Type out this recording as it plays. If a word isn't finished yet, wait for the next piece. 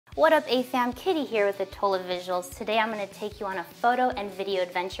What up, AFAM? Kitty here with Atola Visuals. Today I'm going to take you on a photo and video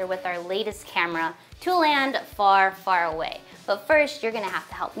adventure with our latest camera to a land far, far away. But first, you're going to have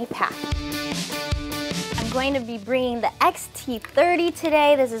to help me pack. I'm going to be bringing the XT30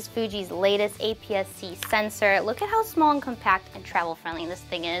 today. This is Fuji's latest APS-C sensor. Look at how small and compact and travel-friendly this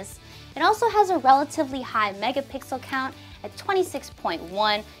thing is. It also has a relatively high megapixel count at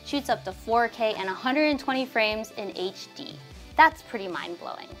 26.1, shoots up to 4K and 120 frames in HD. That's pretty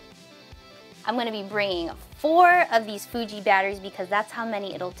mind-blowing. I'm going to be bringing 4 of these Fuji batteries because that's how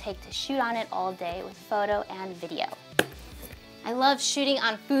many it'll take to shoot on it all day with photo and video. I love shooting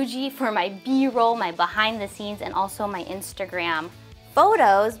on Fuji for my B-roll, my behind the scenes, and also my Instagram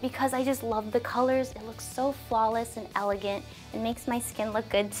photos because I just love the colors. It looks so flawless and elegant. It makes my skin look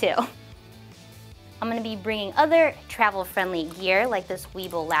good too. I'm going to be bringing other travel-friendly gear like this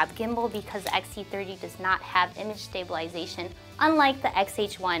Weeble Lab gimbal because the XT30 does not have image stabilization, unlike the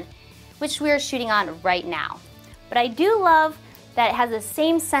XH1, which we are shooting on right now. But I do love that it has the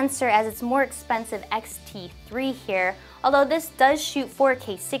same sensor as its more expensive XT3 here, although this does shoot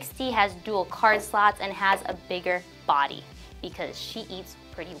 4K 60, has dual card slots, and has a bigger body because she eats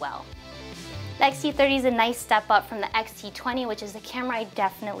pretty well. The XT30 is a nice step up from the XT20, which is a camera I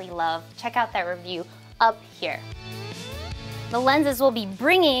definitely love. Check out that review up here. The lenses we'll be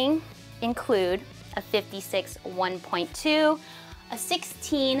bringing include a 56 1.2, a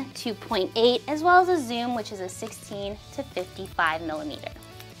 16 2.8, as well as a zoom, which is a 16 to 55 millimeter.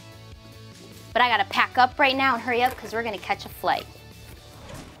 But I gotta pack up right now and hurry up because we're gonna catch a flight.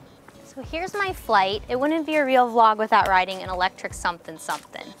 So here's my flight. It wouldn't be a real vlog without riding an electric something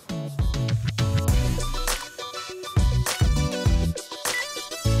something.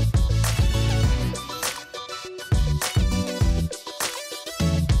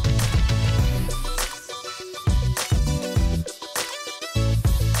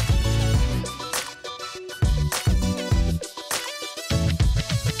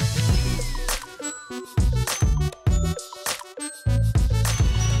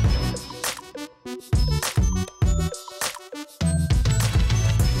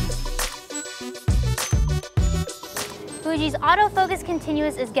 Fuji's autofocus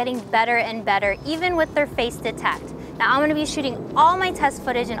continuous is getting better and better, even with their face detect. Now I'm going to be shooting all my test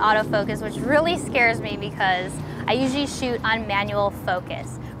footage in autofocus, which really scares me because I usually shoot on manual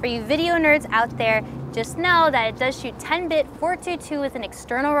focus. For you video nerds out there, just know that it does shoot 10-bit 422 with an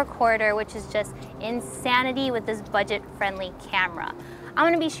external recorder, which is just insanity with this budget-friendly camera. I'm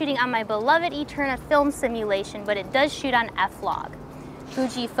going to be shooting on my beloved Eterna film simulation, but it does shoot on F-Log.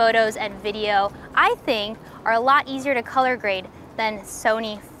 Fuji photos and video, I think, are a lot easier to color grade than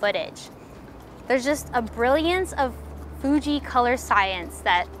Sony footage. There's just a brilliance of Fuji color science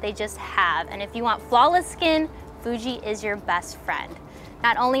that they just have, and if you want flawless skin, Fuji is your best friend.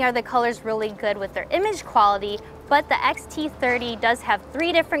 Not only are the colors really good with their image quality, but the XT30 does have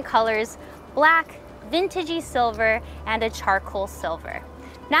 3 different colors: black, vintagey silver, and a charcoal silver.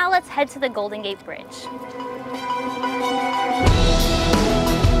 Now let's head to the Golden Gate Bridge.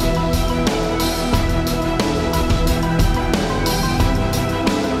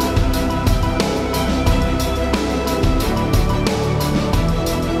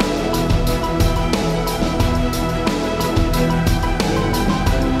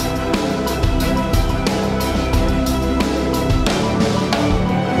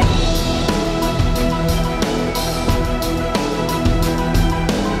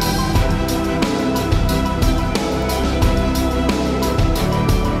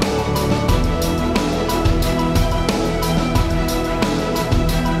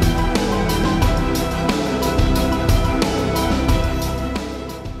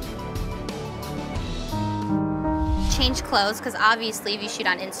 Change clothes, because obviously if you shoot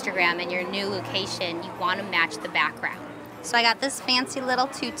on Instagram in your new location, you want to match the background. So I got this fancy little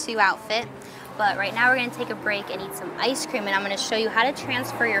tutu outfit, but right now we're going to take a break and eat some ice cream, and I'm going to show you how to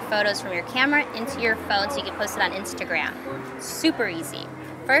transfer your photos from your camera into your phone so you can post it on Instagram. Super easy.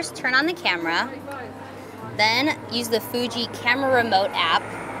 First, turn on the camera, then use the Fuji camera remote app,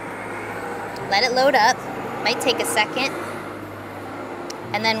 let it load up, might take a second,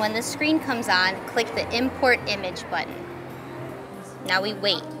 and then when the screen comes on, click the import image button. Now we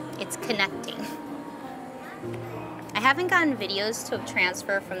wait, it's connecting. I haven't gotten videos to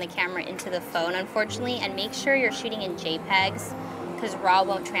transfer from the camera into the phone, unfortunately, and make sure you're shooting in JPEGs because RAW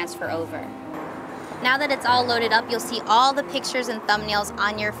won't transfer over. Now that it's all loaded up, you'll see all the pictures and thumbnails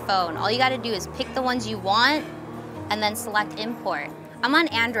on your phone. All you gotta do is pick the ones you want and then select import. I'm on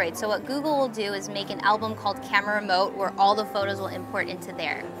Android, so what Google will do is make an album called Camera Remote where all the photos will import into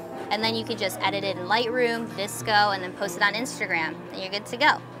there. And then you can just edit it in Lightroom, Visco, and then post it on Instagram, and you're good to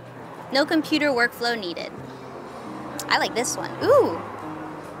go. No computer workflow needed. I like this one. Ooh!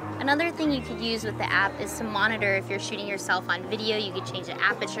 Another thing you could use with the app is to monitor if you're shooting yourself on video. You could change the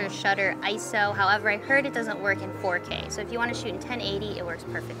aperture, shutter, ISO. However, I heard it doesn't work in 4K. So if you want to shoot in 1080, it works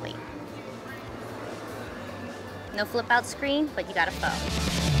perfectly. No flip out screen, but you got a phone.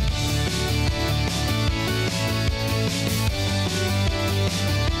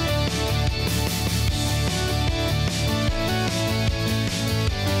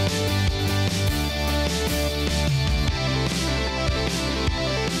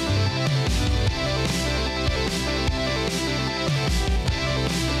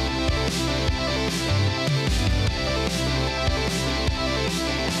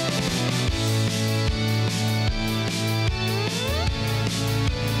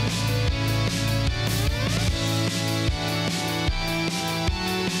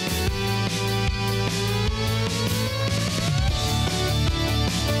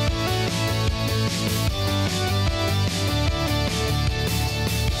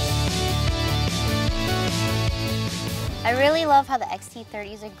 I really love how the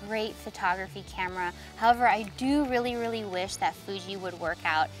XT30 is a great photography camera. However, I do really wish that Fuji would work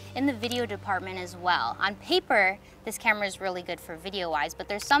out in the video department as well. On paper, this camera is really good for video-wise, but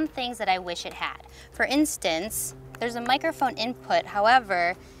there's some things that I wish it had. For instance, there's a microphone input.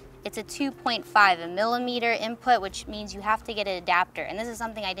 However, it's a 2.5 millimeter input, which means you have to get an adapter. And this is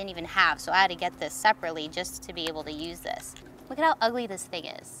something I didn't even have, so I had to get this separately just to be able to use this. Look at how ugly this thing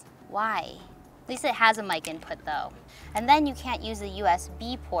is. Why? At least it has a mic input though. And then you can't use the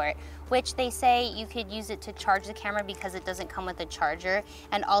USB port, which they say you could use it to charge the camera because it doesn't come with a charger,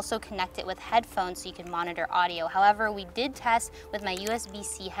 and also connect it with headphones so you can monitor audio. However, we did test with my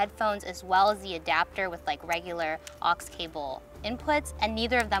USB-C headphones as well as the adapter with like regular aux cable inputs, and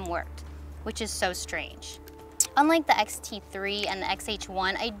neither of them worked, which is so strange. Unlike the XT3 and the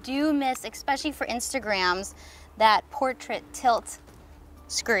XH1, I do miss, especially for Instagrams, that portrait tilt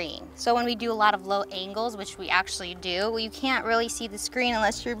screen. So when we do a lot of low angles, which we actually do, you can't really see the screen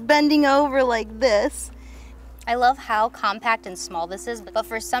unless you're bending over like this. I love how compact and small this is, but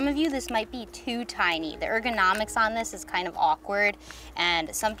for some of you, this might be too tiny. The ergonomics on this is kind of awkward,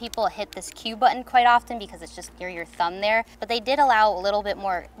 and some people hit this Q button quite often because it's just near your thumb there, but they did allow a little bit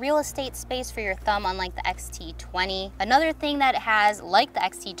more real estate space for your thumb, unlike the XT20. Another thing that it has, like the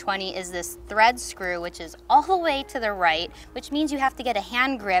XT20, is this thread screw, which is all the way to the right, which means you have to get a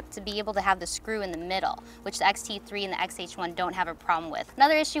hand grip to be able to have the screw in the middle, which the XT3 and the XH1 don't have a problem with.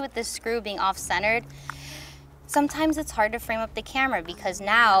 Another issue with this screw being off-centered, sometimes it's hard to frame up the camera because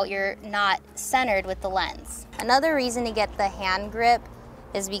now you're not centered with the lens. Another reason to get the hand grip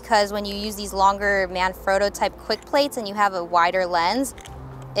is because when you use these longer Manfrotto type quick plates and you have a wider lens,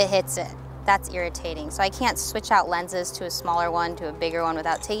 it hits it. That's irritating. So I can't switch out lenses to a smaller one to a bigger one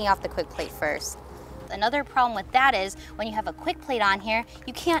without taking off the quick plate first. Another problem with that is when you have a quick plate on here,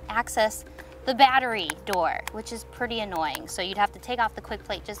 you can't access the battery door, which is pretty annoying. So you'd have to take off the quick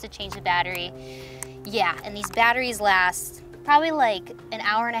plate just to change the battery. Yeah, and these batteries last probably like an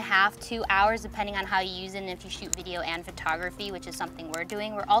hour and a half, 2 hours, depending on how you use it and if you shoot video and photography, which is something we're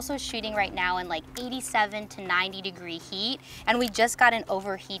doing. We're also shooting right now in like 87 to 90 degree heat, and we just got an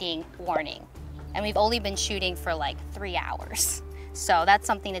overheating warning. And we've only been shooting for like 3 hours. So that's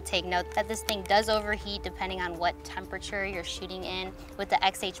something to take note, that this thing does overheat depending on what temperature you're shooting in. With the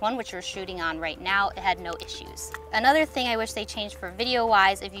XH1, which we're shooting on right now, it had no issues. Another thing I wish they changed for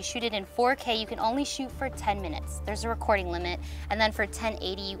video-wise, if you shoot it in 4K, you can only shoot for 10 minutes. There's a recording limit, and then for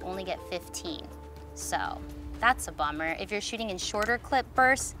 1080, you only get 15. So that's a bummer. If you're shooting in shorter clip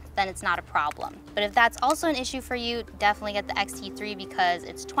bursts, then it's not a problem. But if that's also an issue for you, definitely get the XT3 because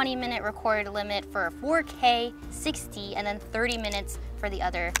it's 20-minute record limit for a 4K, 60, and then 30 minutes for the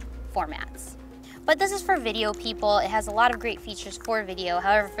other formats. But this is for video people. It has a lot of great features for video.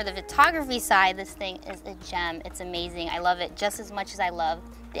 However, for the photography side, this thing is a gem. It's amazing. I love it just as much as I love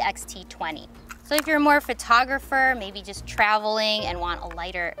the XT20. So if you're more a photographer, maybe just traveling and want a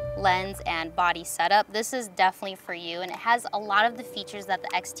lighter lens and body setup, this is definitely for you, and it has a lot of the features that the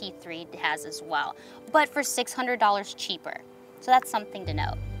XT3 has as well, but for $600 cheaper. So that's something to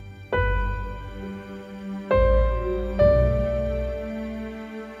note.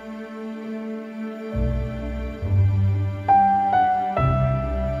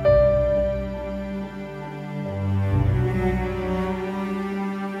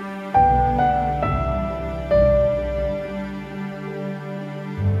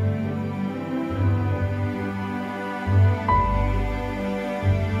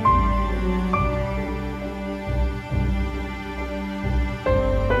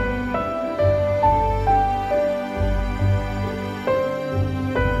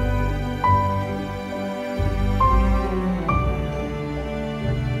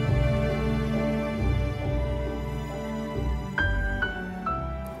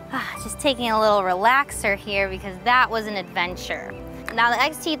 taking a little relaxer here because that was an adventure. Now the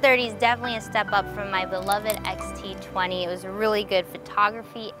XT30 is definitely a step up from my beloved XT20. It was a really good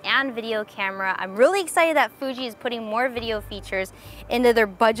photography and video camera. I'm really excited that Fuji is putting more video features into their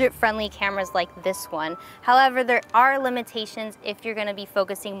budget-friendly cameras like this one. However, there are limitations if you're gonna be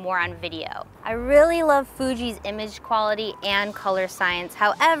focusing more on video. I really love Fuji's image quality and color science.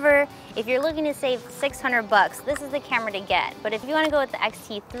 However, if you're looking to save 600 bucks, this is the camera to get. But if you wanna go with the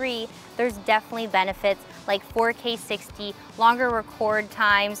XT3, there's definitely benefits like 4K 60, longer record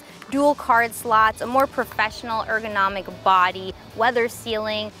times, dual card slots, a more professional ergonomic body, weather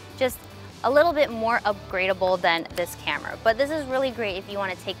sealing, just a little bit more upgradable than this camera. But this is really great if you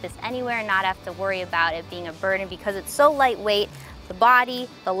want to take this anywhere and not have to worry about it being a burden because it's so lightweight, the body,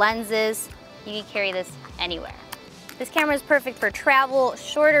 the lenses, you can carry this anywhere. This camera is perfect for travel,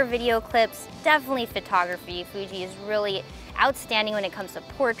 shorter video clips, definitely photography. Fuji is really outstanding when it comes to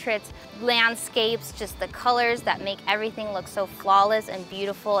portraits, landscapes, just the colors that make everything look so flawless and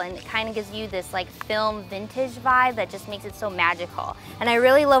beautiful, and it kind of gives you this like film vintage vibe that just makes it so magical. And I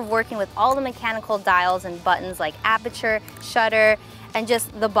really love working with all the mechanical dials and buttons like aperture, shutter, and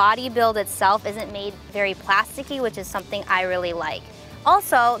just the body build itself isn't made very plasticky, which is something I really like.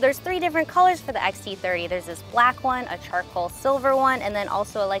 Also, there's 3 different colors for the XT30. There's this black one, a charcoal silver one, and then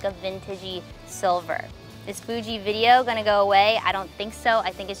also like a vintagey silver. Is Fuji video gonna go away? I don't think so.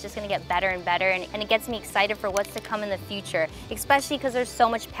 I think it's just gonna get better and better, and it gets me excited for what's to come in the future, especially because there's so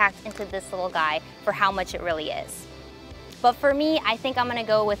much packed into this little guy for how much it really is. But for me, I think I'm gonna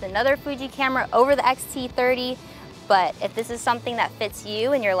go with another Fuji camera over the XT30, but if this is something that fits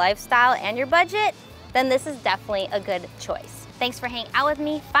you and your lifestyle and your budget, then this is definitely a good choice. Thanks for hanging out with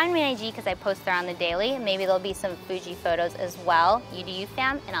me. Find me on IG because I post there on the daily. Maybe there'll be some Fuji photos as well. You do you,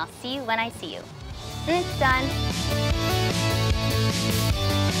 fam, and I'll see you when I see you. And it's done.